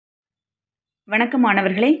வணக்கம்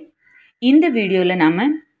மாணவர்களே, இந்த வீடியோவில் நாம்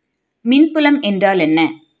மின்புலம் என்றால் என்ன,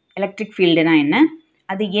 எலக்ட்ரிக் ஃபீல்டுனா என்ன,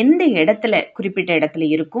 அது எந்த இடத்துல குறிப்பிட்ட இடத்துல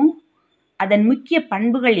இருக்கும், அதன் முக்கிய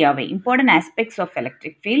பண்புகள் யாவை, important aspects of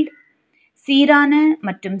electric field, சீரான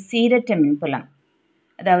மற்றும் சீரற்ற மின்புலம்,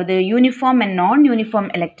 அதாவது யூனிஃபார்ம் அண்ட் நான்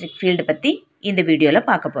யூனிஃபார்ம் எலக்ட்ரிக் ஃபீல்டு பற்றி இந்த வீடியோவில்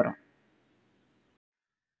பார்க்க போகிறோம்.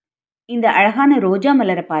 இந்த அழகான ரோஜா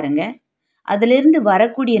மலரை பாருங்கள், அதிலிருந்து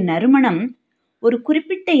வரக்கூடிய நறுமணம் ஒரு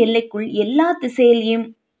குறிப்பிட்ட எல்லைக்குள் எல்லா திசையிலையும்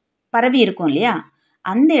பரவி இருக்கும் இல்லையா,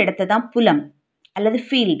 அந்த இடத்த தான் புலம் அல்லது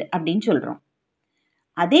ஃபீல்டு அப்படின்னு சொல்கிறோம்.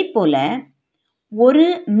 அதே போல் ஒரு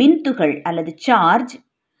மின்துகள் அல்லது சார்ஜ்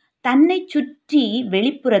தன்னை சுற்றி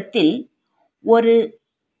வெளிப்புறத்தில் ஒரு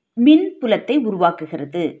மின்புலத்தை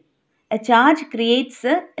உருவாக்குகிறது. A charge creates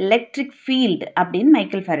a electric field அப்படின்னு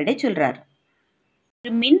மைக்கேல் ஃபாரடே சொல்கிறார்.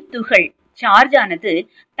 ஒரு மின்துகள் சார்ஜ் ஆனது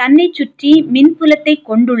தன்னை சுற்றி மின்புலத்தை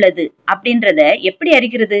கொண்டுள்ளது அப்படின்றத எப்படி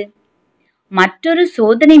அறிகிறது? மற்றொரு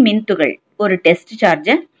சோதனை மின்துகள் ஒரு டெஸ்ட்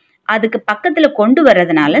சார்ஜை அதுக்கு பக்கத்தில் கொண்டு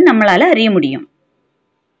வர்றதுனால நம்மளால அறிய முடியும்.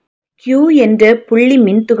 Q என்ற புள்ளி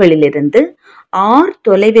மின்துகளிலிருந்து R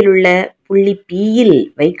தொலைவில் உள்ள புள்ளி Pயில்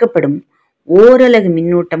வைக்கப்படும் ஓரலகு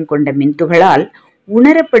மின்னூட்டம் கொண்ட மின்துகளால்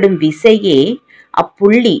உணரப்படும் விசையே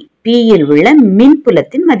அப்புள்ளி Pயில் உள்ள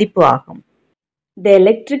மின்புலத்தின் மதிப்பு ஆகும். The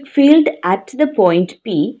electric field at the point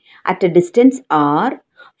P at a distance R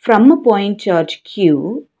from a point charge Q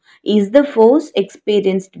is the force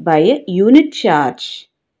experienced by a unit charge.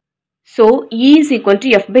 So, E is equal to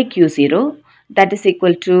F by Q0, that is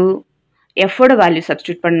equal to F oda value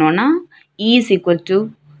substitute பண்ணோம்னா E is equal to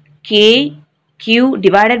K Q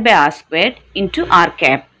divided by R squared into R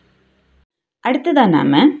cap. அடுத்ததா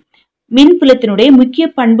நாம மின்புலத்தினுடைய முக்கிய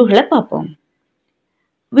பண்புகளை பார்ப்போம்.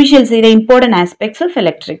 We shall see the important aspects of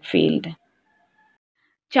electric field.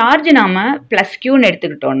 Charge நாம plus கியூன்னு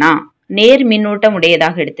எடுத்துக்கிட்டோம்னா, நேர் மின்னூட்டம்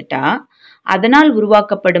உடையதாக எடுத்துட்டா, அதனால்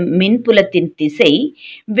உருவாக்கப்படும் மின்புலத்தின் திசை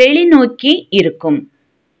வெளிநோக்கி இருக்கும்.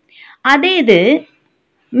 அதே இது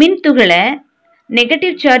மின்துகளை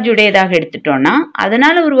நெகட்டிவ் சார்ஜ் உடையதாக எடுத்துட்டோம்னா,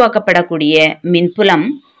 அதனால் உருவாக்கப்படக்கூடிய மின்புலம்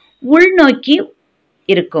உள்நோக்கி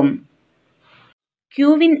இருக்கும்.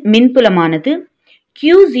 கியூவின் மின்புலமானது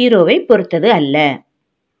Q0வை பொறுத்தது அல்ல.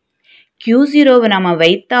 Q0வை நாம்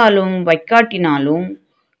வைத்தாலும் வைக்காட்டினாலும்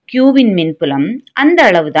Qவின் மின்புலம் அந்த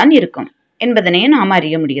அளவு தான் இருக்கும் என்பதனை நாம்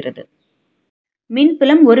அறிய முடிகிறது.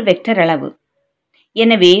 மின்புலம் ஒரு வெக்டர் அளவு.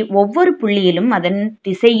 எனவே ஒவ்வொரு புள்ளியிலும் அதன்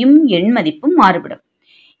திசையும் எண் மதிப்பும் மாறுபடும்.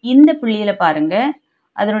 இந்த புள்ளியில் பாருங்க,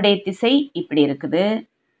 அதனுடைய திசை இப்படி இருக்குது,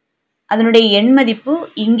 அதனுடைய எண் மதிப்பு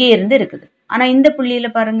இங்கே இருந்து இருக்குது. ஆனால் இந்த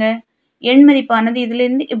புள்ளியில் பாருங்க, எண் மதிப்பானது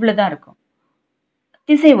இதிலிருந்து இவ்வளோதான் இருக்கும்,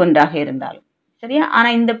 திசை ஒன்றாக இருந்தாலும் சரியா.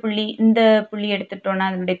 ஆனால் இந்த புள்ளி எடுத்துட்டோன்னா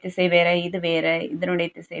அதனுடைய திசை வேற, இது வேற, இதனுடைய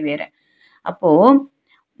திசை வேற. அப்போ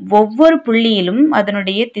ஒவ்வொரு புள்ளியிலும்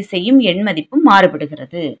அதனுடைய திசையும் எண் மதிப்பும்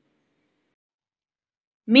மாறுபடுகிறது.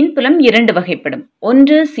 மின்புலம் இரண்டு வகைப்படும்.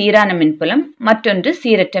 ஒன்று சீரான மின்புலம், மற்றொன்று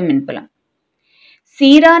சீரற்ற மின்புலம்.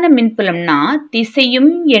 சீரான மின்புலம்னா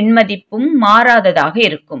திசையும் எண் மதிப்பும் மாறாததாக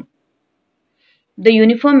இருக்கும். The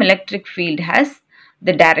uniform electric field has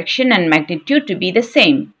the direction and magnitude to be the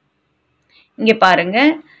same. இங்கே பாருங்க,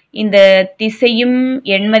 இந்த திசையும்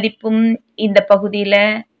எண் மதிப்பும் இந்த பகுதியில்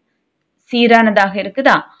சீரானதாக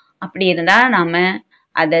இருக்குதா? அப்படி இருந்தால் நாம்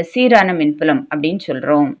அதை சீரான மின்புலம் அப்படின்னு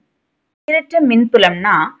சொல்கிறோம். சீரற்ற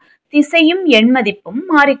மின்புலம்னா திசையும் எண் மதிப்பும்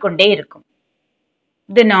மாறிக்கொண்டே இருக்கும்.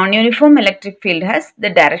 The non-uniform electric field has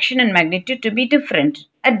the direction and magnitude to be different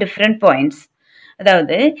at different points.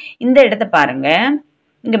 அதாவது இந்த இடத்த பாருங்க,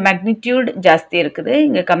 இங்கே மேக்னிடியூட் ஜாஸ்தி இருக்குது,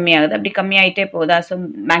 இங்கே கம்மியாகுது, அப்படி கம்மியாயிட்டே போதா. ஸோ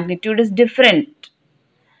மேக்னிடியூட் இஸ் டிஃப்ரெண்ட்,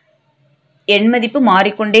 எண் மதிப்பு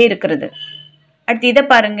மாறிக்கொண்டே இருக்கிறது. அடுத்து இதை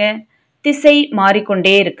பாருங்க, திசை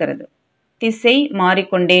மாறிக்கொண்டே இருக்கிறது, திசை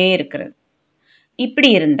மாறிக்கொண்டே இருக்கிறது.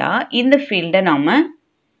 இப்படி இருந்தால் இந்த ஃபீல்டை நாம்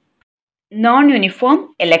நான் யூனிஃபார்ம்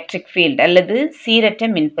எலக்ட்ரிக் ஃபீல்டு அல்லது சீரற்ற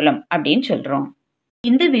மின்புலம் அப்படின்னு சொல்கிறோம்.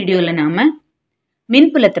 இந்த வீடியோவில் நாம்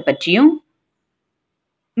மின்புலத்தை பற்றியும்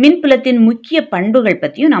மின்புலத்தின் முக்கிய பண்புகள்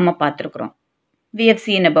பற்றியும் நாம் பார்த்துருக்குறோம். We have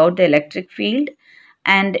seen about the electric field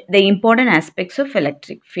and the important aspects of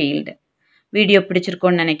electric field. Video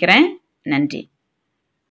பிடிச்சிருக்கோன்னு நினைக்கிறேன். நன்றி.